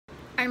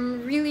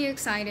I'm really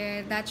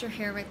excited that you're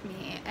here with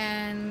me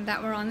and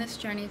that we're on this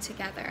journey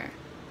together.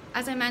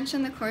 As I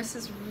mentioned, the course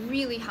has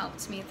really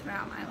helped me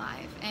throughout my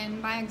life,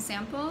 and by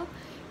example,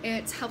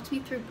 it's helped me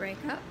through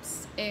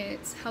breakups.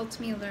 It's helped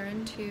me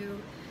learn to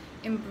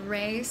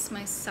embrace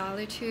my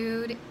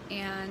solitude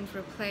and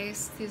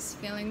replace these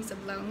feelings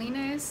of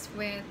loneliness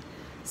with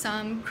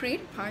some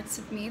creative parts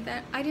of me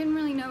that I didn't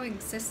really know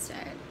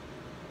existed.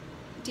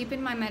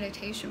 Deepen my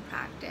meditation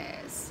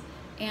practice,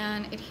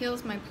 and it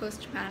heals my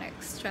post-traumatic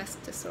stress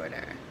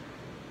disorder.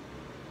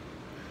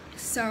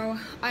 So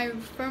I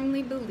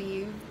firmly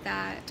believe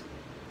that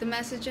the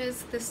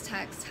messages this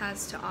text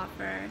has to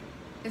offer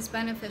is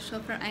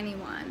beneficial for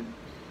anyone.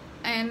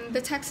 And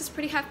the text is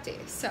pretty hefty,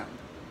 so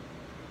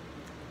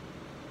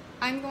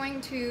I'm going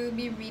to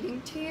be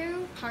reading to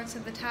you parts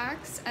of the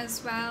text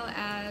as well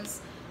as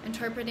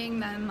interpreting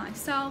them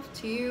myself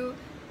to you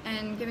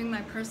and giving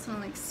my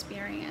personal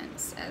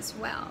experience as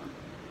well.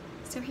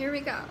 So here we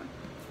go.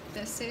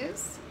 This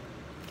is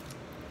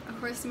A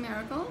Course in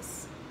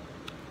Miracles.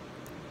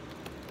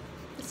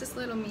 This is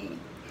little me.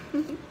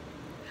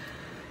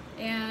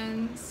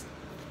 And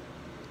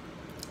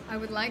I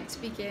would like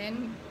to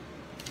begin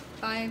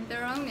by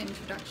their own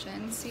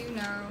introduction so you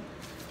know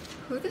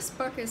who this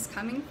book is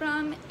coming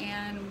from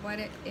and what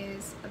it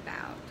is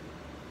about.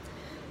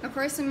 A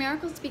Course in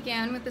Miracles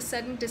began with the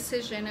sudden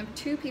decision of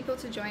two people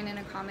to join in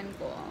a common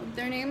goal.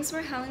 Their names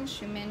were Helen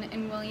Schumann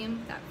and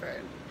William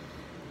Thetford,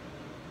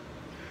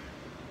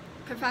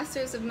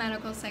 professors of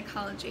medical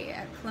psychology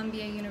at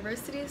Columbia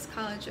University's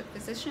College of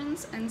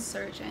Physicians and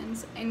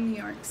Surgeons in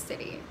New York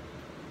City.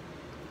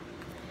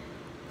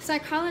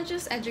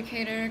 Psychologist,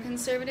 educator,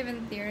 conservative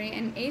in theory,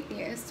 and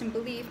atheist in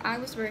belief, I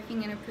was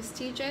working in a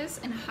prestigious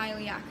and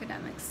highly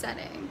academic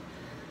setting.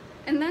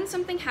 And then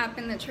something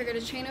happened that triggered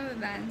a chain of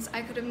events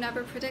I could have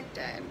never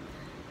predicted.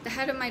 The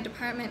head of my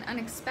department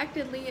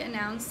unexpectedly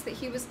announced that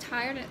he was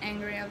tired and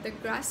angry of the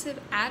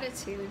aggressive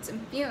attitudes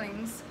and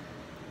feelings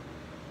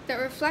that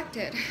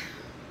reflected,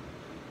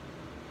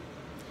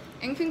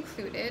 and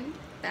concluded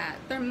that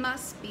there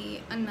must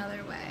be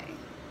another way.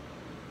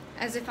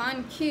 As if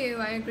on cue,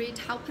 I agreed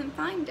to help him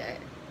find it.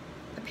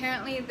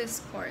 Apparently, this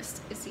course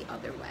is the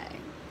other way.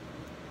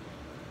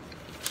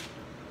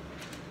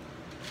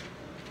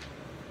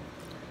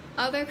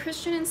 Although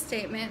Christian in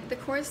statement, the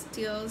course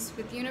deals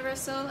with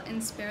universal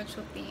and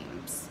spiritual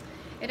themes.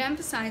 It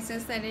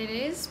emphasizes that it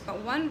is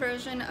but one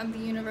version of the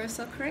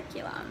universal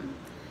curriculum.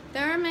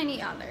 There are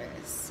many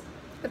others,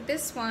 but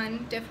this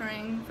one,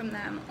 differing from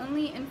them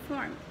only in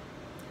form.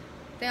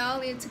 They all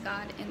lead to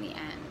God in the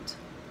end.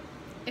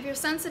 If you're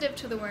sensitive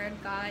to the word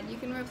God, you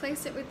can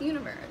replace it with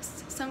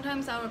universe.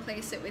 Sometimes I'll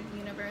replace it with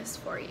universe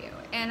for you,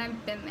 and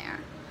I've been there.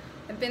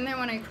 I've been there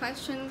when I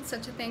question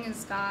such a thing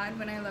as God,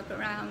 when I look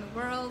around the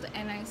world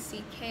and I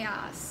see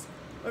chaos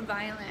or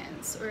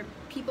violence or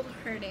people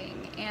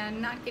hurting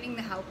and not getting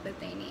the help that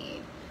they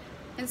need.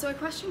 And so I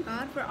question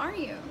God, where are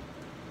you?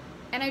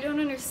 And I don't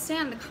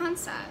understand the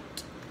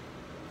concept.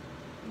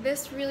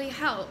 This really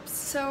helps.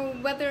 So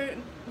whether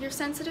you're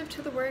sensitive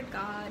to the word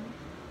God,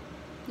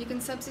 you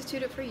can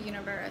substitute it for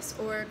universe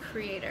or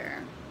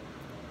creator.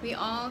 We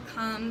all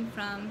come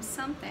from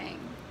something.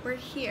 We're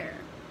here.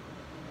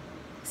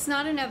 It's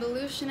not an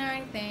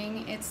evolutionary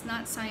thing, it's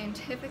not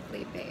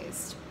scientifically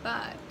based,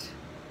 but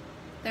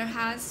there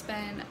has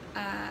been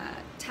a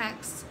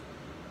text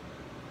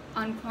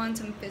on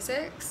quantum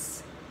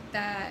physics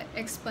that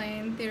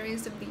explain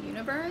theories of the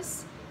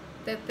universe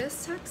that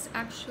this text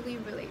actually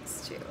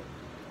relates to.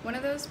 One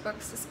of those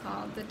books is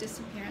called The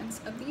Disappearance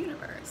of the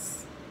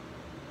Universe.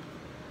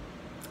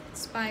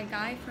 It's by a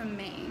guy from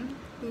Maine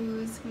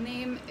whose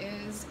name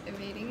is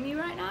evading me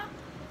right now,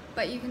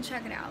 but you can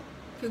check it out.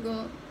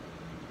 Google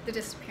The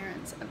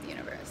Disappearance of the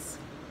Universe.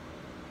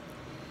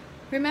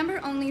 Remember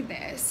only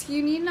this: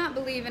 you need not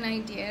believe in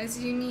ideas,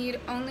 you need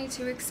only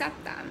to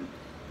accept them,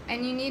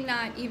 and you need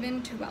not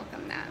even to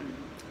welcome them.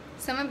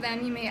 Some of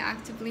them you may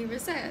actively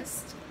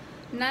resist.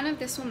 None of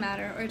this will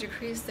matter or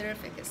decrease their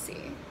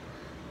efficacy.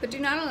 But do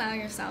not allow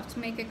yourself to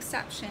make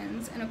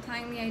exceptions in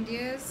applying the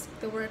ideas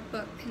the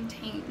workbook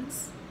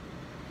contains.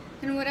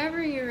 In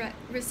whatever your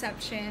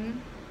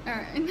reception,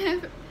 or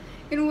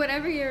in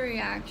whatever your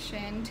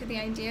reaction to the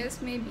ideas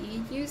may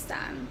be, use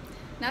them.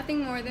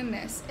 Nothing more than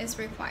this is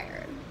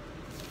required.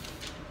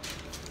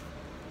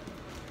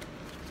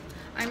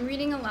 I'm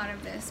reading a lot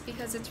of this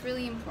because it's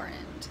really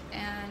important,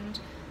 and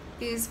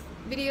these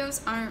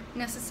videos aren't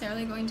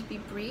necessarily going to be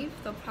brief.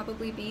 They'll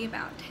probably be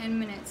about 10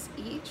 minutes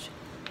each,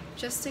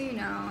 just so you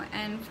know,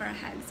 and for a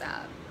heads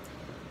up.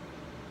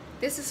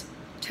 This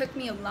took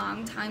me a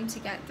long time to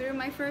get through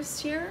my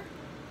first year.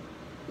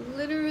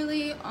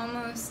 Literally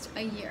almost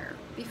a year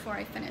before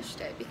I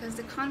finished it, because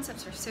the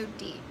concepts are so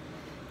deep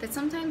that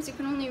sometimes you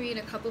can only read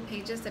a couple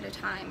pages at a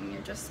time and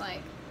you're just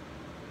like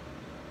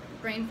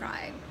brain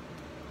fried.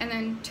 And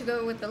then to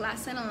go with the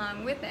lesson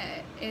along with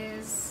it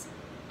is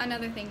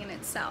another thing in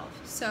itself.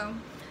 So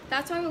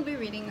that's why we'll be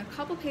reading a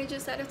couple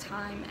pages at a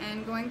time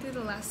and going through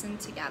the lesson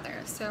together.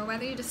 So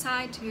whether you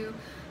decide to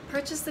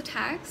purchase the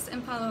text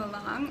and follow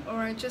along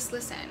or just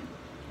listen,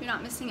 You're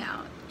not missing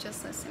out,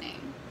 just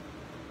listening.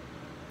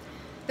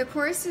 The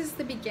course is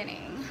the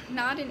beginning,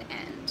 not an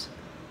end.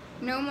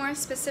 No more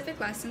specific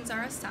lessons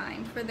are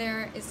assigned, for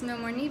there is no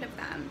more need of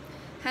them.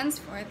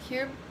 Henceforth,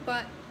 hear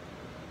but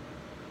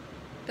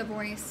the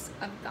voice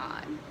of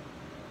God,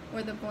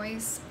 or the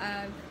voice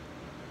of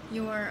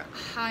your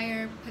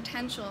higher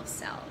potential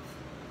self.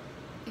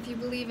 If you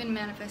believe in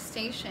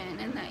manifestation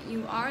and that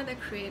you are the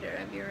creator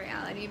of your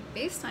reality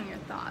based on your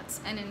thoughts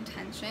and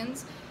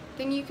intentions,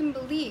 then you can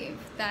believe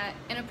that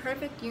in a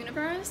perfect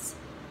universe,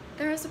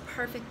 there is a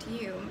perfect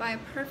you. And by a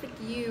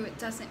perfect you, it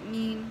doesn't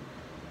mean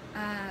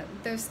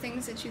those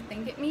things that you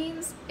think it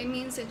means. It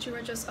means that you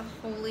are just a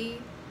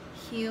wholly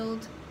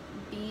healed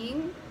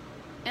being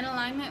in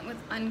alignment with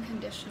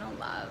unconditional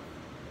love.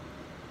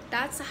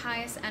 That's the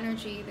highest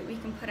energy that we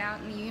can put out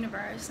in the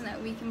universe and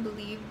that we can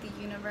believe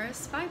the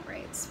universe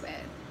vibrates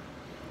with.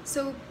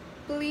 So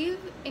believe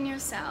in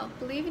yourself,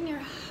 believe in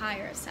your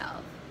higher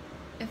self,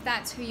 if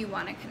that's who you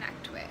want to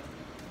connect with.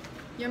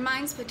 Your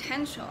mind's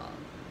potential,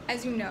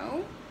 as you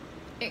know,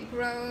 it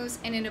grows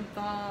and it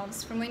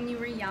evolves from when you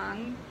were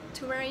young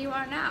to where you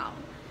are now.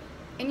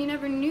 And you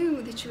never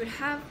knew that you would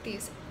have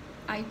these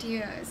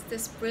ideas,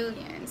 this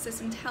brilliance,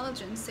 this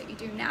intelligence that you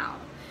do now.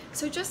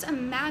 So just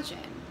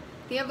imagine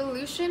the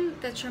evolution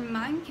that your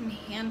mind can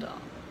handle.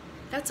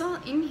 That's all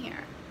in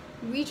here.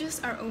 We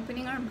just are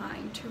opening our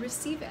mind to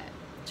receive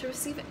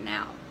it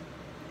now.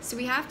 So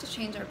we have to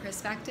change our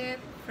perspective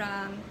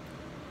from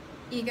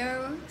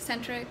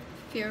egocentric,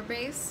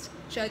 fear-based,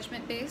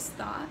 judgment-based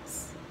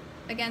thoughts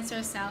against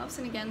ourselves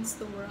and against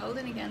the world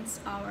and against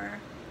our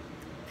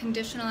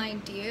conditional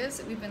ideas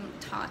that we've been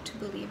taught to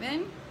believe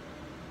in.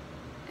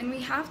 And we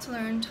have to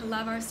learn to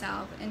love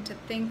ourselves and to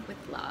think with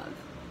love,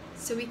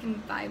 so we can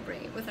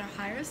vibrate with our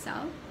higher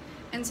self,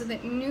 and so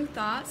that new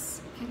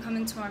thoughts can come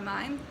into our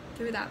mind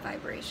through that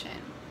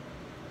vibration.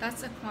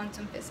 That's a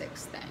quantum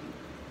physics thing.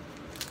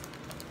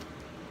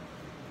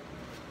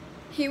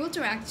 He will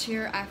direct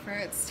your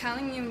efforts,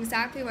 telling you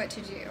exactly what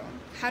to do,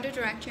 how to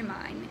direct your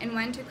mind, and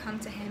when to come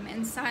to him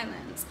in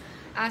silence,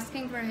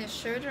 asking for his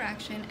sure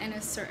direction and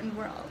a certain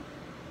world.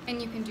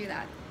 And you can do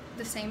that.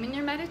 The same in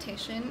your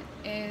meditation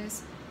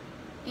is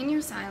in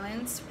your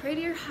silence, pray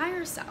to your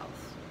higher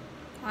self.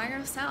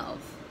 Higher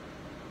self,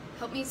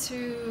 help me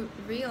to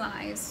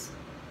realize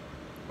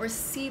or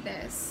see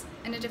this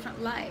in a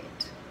different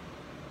light.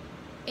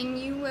 And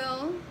you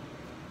will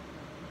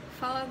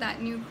follow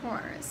that new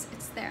course.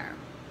 It's there.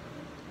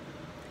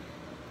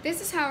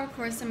 This is how A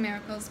Course in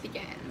Miracles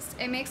begins.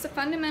 It makes a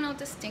fundamental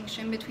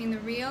distinction between the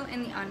real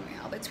and the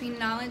unreal, between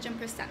knowledge and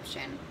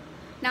perception.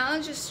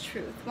 Knowledge is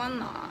truth, one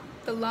law,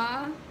 the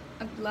law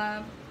of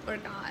love or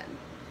God.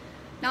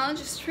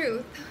 Knowledge is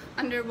truth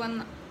under one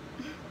law.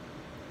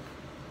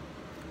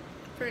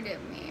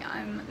 Forgive me,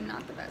 I'm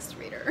not the best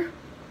reader.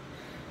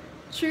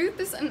 Truth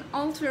is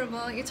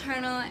unalterable,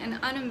 eternal, and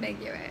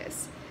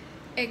unambiguous.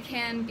 It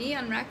can be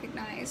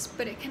unrecognized,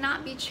 but it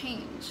cannot be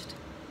changed.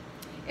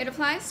 It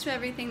applies to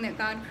everything that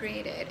God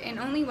created, and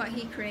only what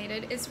he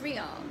created is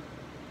real.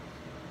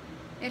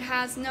 It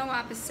has no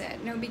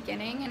opposite, no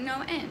beginning, and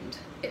no end.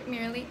 It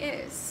merely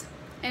is,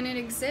 and it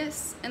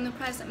exists in the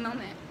present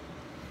moment.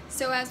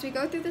 So as we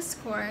go through this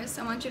course,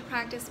 I want you to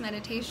practice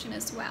meditation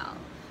as well,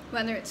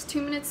 whether it's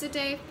 2 minutes a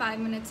day, 5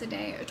 minutes a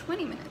day, or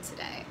 20 minutes a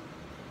day.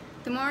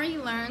 The more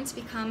you learn to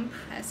become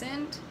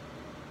present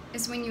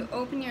is when you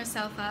open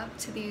yourself up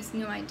to these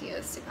new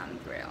ideas to come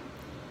through.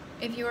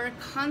 If you are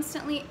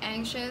constantly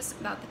anxious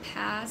about the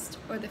past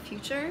or the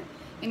future,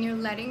 and you're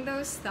letting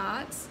those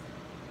thoughts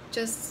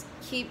just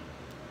keep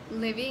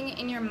living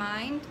in your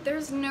mind,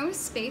 there's no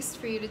space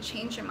for you to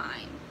change your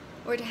mind,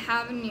 or to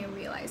have a new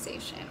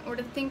realization, or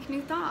to think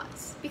new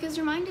thoughts, because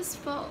your mind is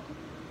full.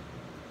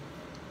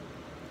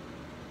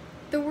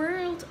 The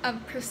world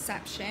of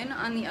perception,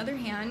 on the other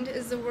hand,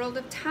 is the world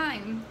of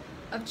time,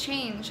 of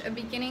change, of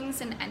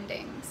beginnings and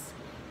endings.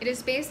 It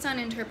is based on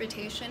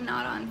interpretation,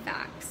 not on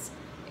facts.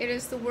 It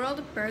is the world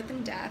of birth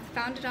and death,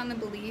 founded on the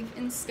belief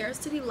in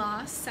scarcity,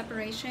 loss,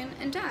 separation,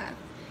 and death.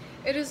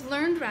 It is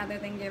learned rather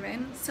than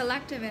given,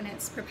 selective in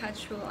its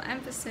perpetual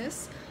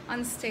emphasis,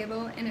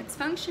 unstable in its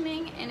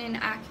functioning, and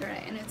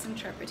inaccurate in its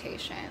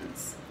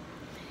interpretations.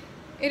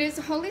 It is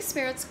the Holy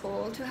Spirit's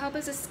goal to help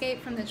us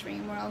escape from the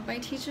dream world by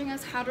teaching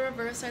us how to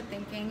reverse our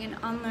thinking and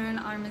unlearn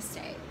our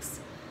mistakes.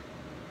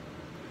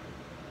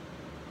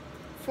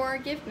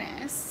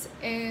 Forgiveness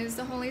is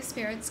the Holy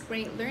Spirit's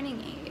great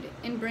learning aid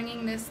in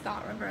bringing this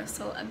thought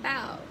reversal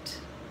about.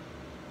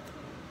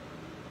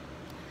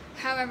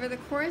 However, the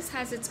Course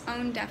has its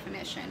own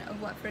definition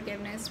of what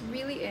forgiveness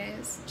really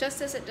is,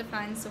 just as it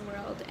defines the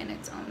world in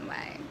its own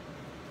way.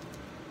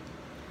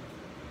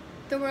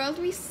 The world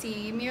we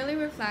see merely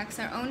reflects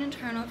our own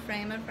internal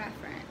frame of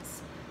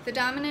reference. The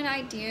dominant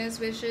ideas,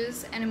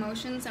 wishes, and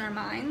emotions in our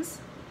minds,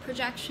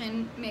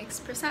 projection makes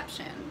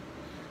perception.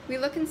 We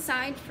look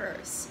inside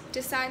first,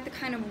 decide the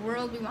kind of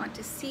world we want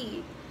to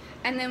see,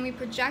 and then we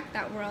project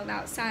that world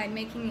outside,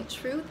 making it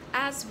truth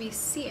as we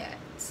see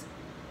it.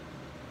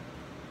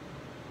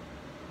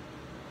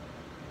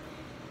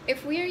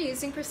 If we are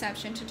using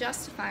perception to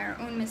justify our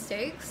own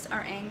mistakes,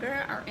 our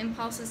anger, our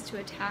impulses to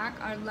attack,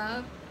 our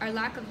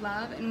lack of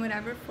love in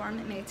whatever form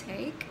it may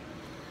take,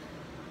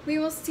 we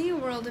will see a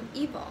world of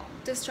evil,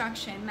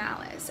 destruction,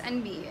 malice,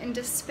 envy, and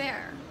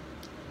despair.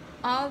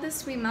 All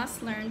this we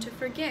must learn to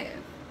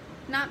forgive,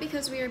 not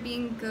because we are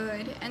being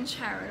good and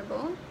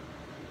charitable,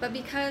 but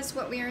because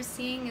what we are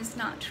seeing is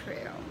not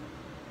true.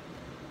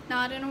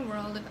 Not in a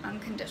world of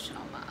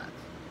unconditional love.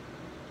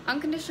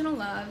 Unconditional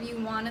love you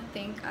want to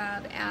think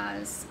of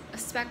as a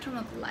spectrum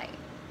of light,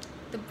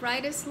 the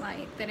brightest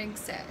light that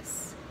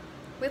exists.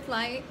 With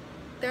light,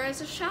 there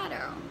is a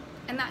shadow,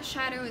 and that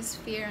shadow is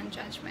fear and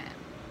judgment.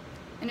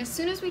 And as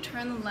soon as we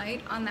turn the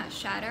light on that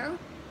shadow,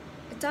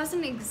 it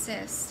doesn't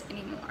exist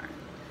anymore.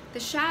 The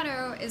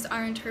shadow is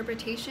our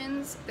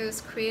interpretations,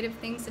 those creative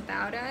things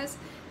about us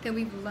that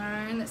we've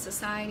learned, that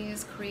society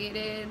has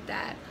created,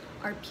 that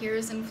our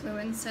peers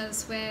influence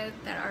us with,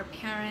 that our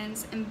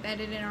parents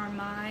embedded in our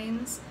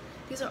minds.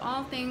 These are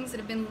all things that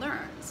have been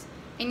learned.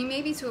 And you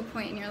may be to a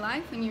point in your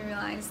life when you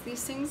realize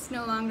these things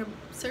no longer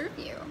serve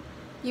you.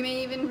 You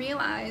may even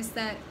realize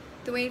that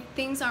the way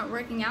things aren't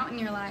working out in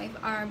your life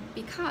are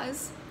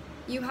because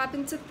you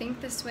happen to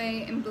think this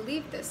way and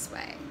believe this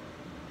way.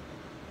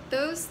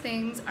 Those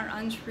things are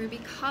untrue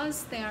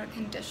because they are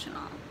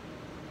conditional.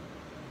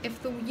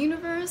 If the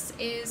universe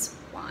is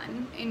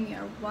one, and we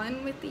are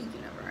one with the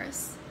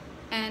universe,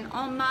 and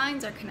all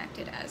minds are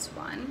connected as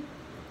one,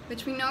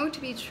 which we know to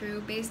be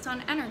true based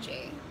on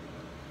energy.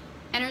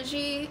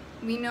 Energy,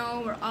 we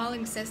know we're all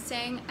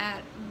existing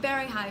at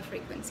very high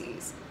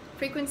frequencies.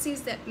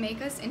 Frequencies that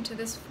make us into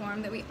this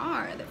form that we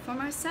are, that form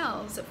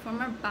ourselves, that form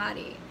our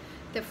body,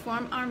 that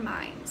form our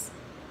minds.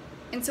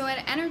 And so in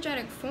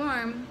energetic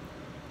form,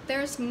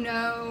 there's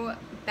no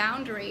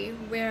boundary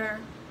where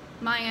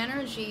my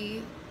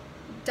energy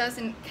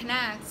doesn't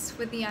connect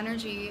with the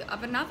energy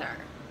of another.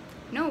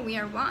 No, we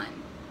are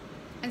one.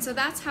 And so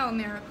that's how a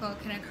miracle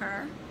can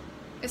occur,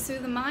 is through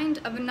the mind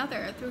of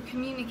another, through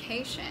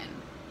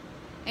communication.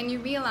 And you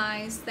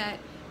realize that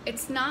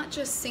it's not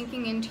just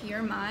sinking into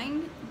your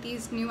mind,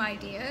 these new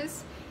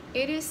ideas,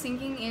 it is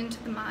sinking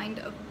into the mind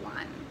of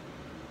one.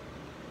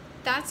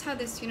 That's how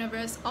this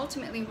universe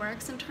ultimately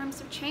works in terms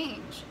of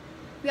change.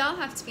 We all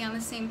have to be on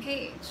the same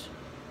page.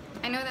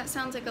 I know that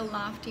sounds like a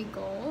lofty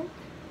goal,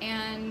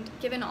 and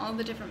given all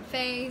the different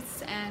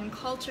faiths and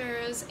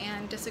cultures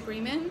and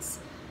disagreements,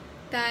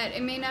 that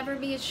it may never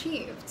be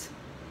achieved.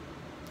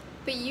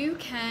 But you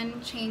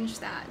can change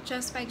that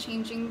just by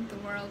changing the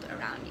world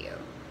around you.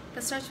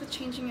 That starts with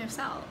changing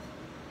yourself.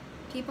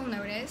 People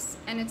notice,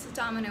 and it's a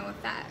domino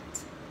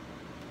effect.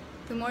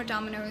 The more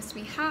dominoes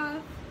we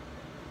have,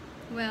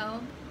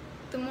 well,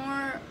 the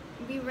more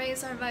we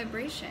raise our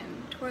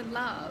vibration toward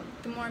love,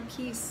 the more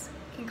peace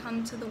can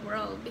come to the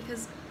world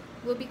because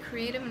we'll be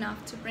creative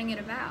enough to bring it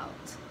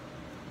about.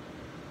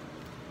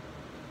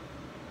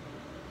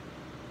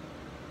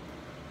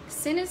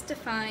 Sin is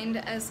defined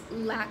as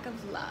lack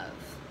of love.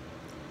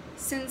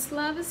 Since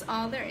love is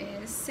all there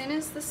is, sin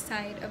is the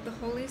sight of the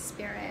Holy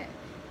Spirit.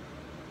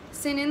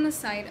 Sin in the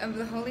sight of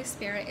the Holy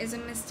Spirit is a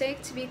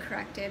mistake to be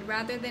corrected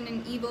rather than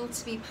an evil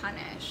to be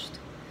punished.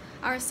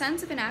 Our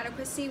sense of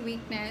inadequacy,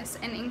 weakness,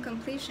 and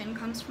incompletion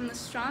comes from the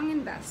strong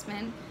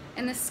investment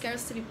in the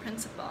scarcity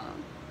principle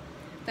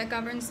that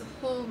governs the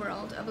whole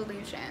world of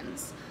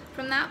illusions.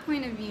 From that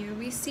point of view,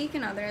 we seek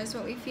in others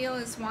what we feel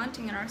is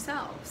wanting in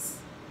ourselves.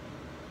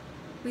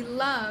 We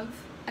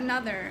love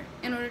another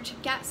in order to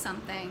get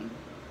something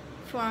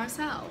for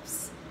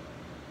ourselves.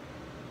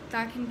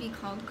 That can be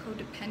called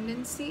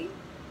codependency,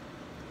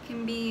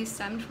 can be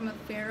stemmed from a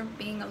fear of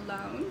being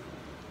alone,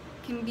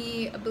 can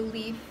be a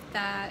belief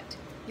that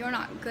you're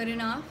not good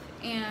enough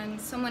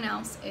and someone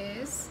else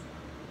is,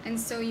 and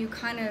so you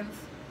kind of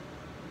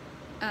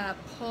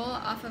pull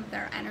off of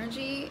their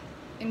energy,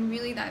 and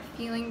really that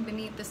feeling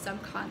beneath the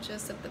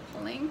subconscious of the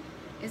pulling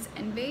is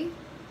envy,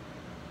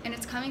 and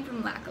it's coming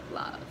from lack of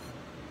love.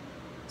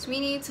 So we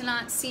need to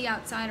not see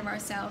outside of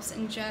ourselves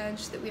and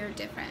judge that we are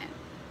different.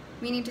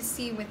 We need to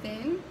see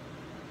within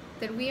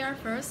that we are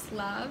first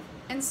love,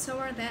 and so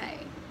are they.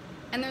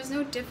 And there's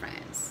no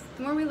difference.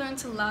 The more we learn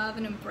to love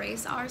and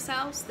embrace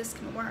ourselves, this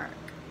can work.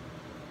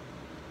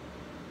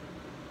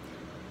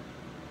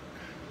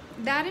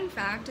 That, in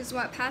fact, is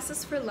what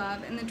passes for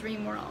love in the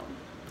dream world.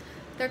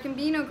 There can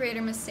be no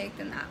greater mistake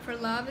than that, for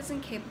love is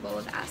incapable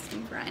of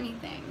asking for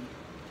anything.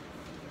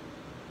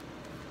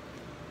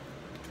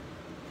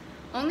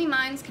 Only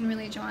minds can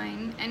really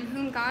join, and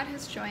whom God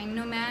has joined,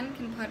 no man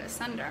can put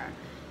asunder.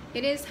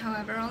 It is,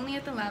 however, only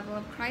at the level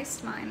of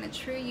Christ's mind that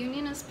true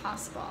union is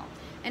possible,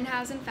 and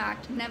has in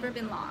fact never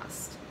been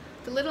lost.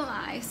 The little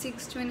I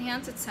seeks to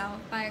enhance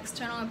itself by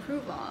external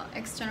approval,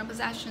 external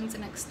possessions,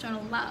 and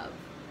external love.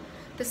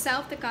 The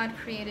self that God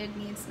created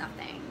needs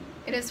nothing.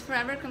 It is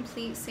forever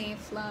complete,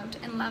 safe, loved,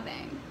 and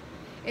loving.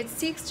 It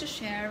seeks to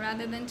share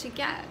rather than to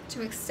get,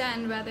 to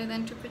extend rather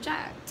than to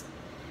project.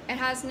 It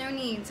has no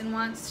needs and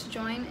wants to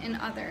join in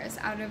others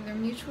out of their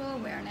mutual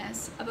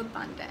awareness of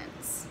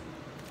abundance.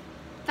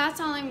 That's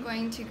all I'm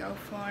going to go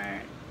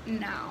for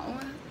now.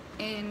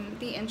 in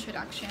the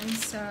introduction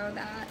so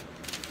that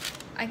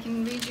I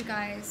can read you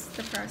guys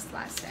the first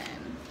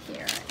lesson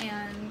here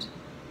and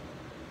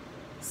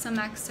some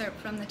excerpt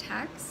from the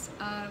text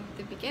of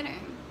the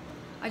beginning.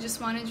 I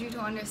just wanted you to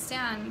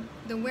understand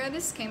that where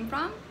this came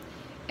from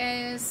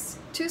is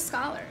two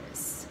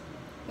scholars,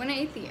 one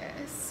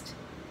atheist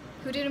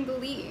who didn't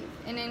believe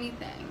in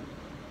anything.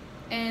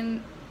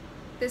 And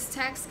this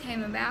text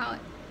came about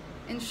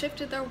and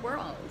shifted their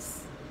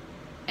worlds.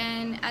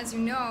 And as you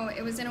know,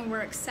 it was in a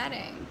work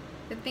setting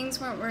that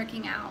things weren't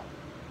working out.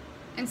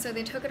 And so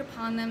they took it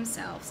upon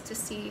themselves to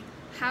see,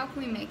 how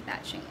can we make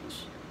that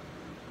change?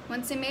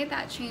 Once they made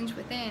that change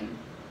within,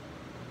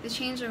 the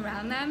change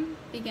around them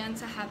began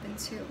to happen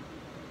too.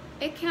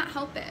 It can't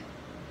help it,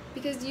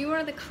 because you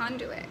are the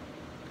conduit,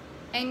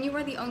 and you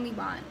are the only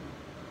one.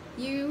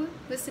 You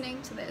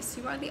listening to this,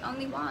 you are the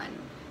only one.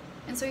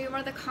 And so you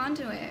are the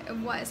conduit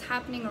of what is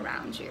happening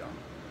around you.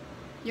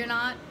 You're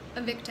not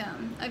a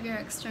victim of your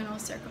external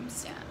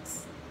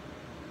circumstance.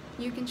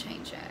 You can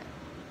change it.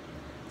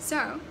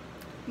 So,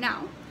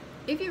 now,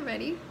 if you're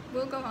ready,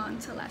 we'll go on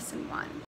to lesson 1.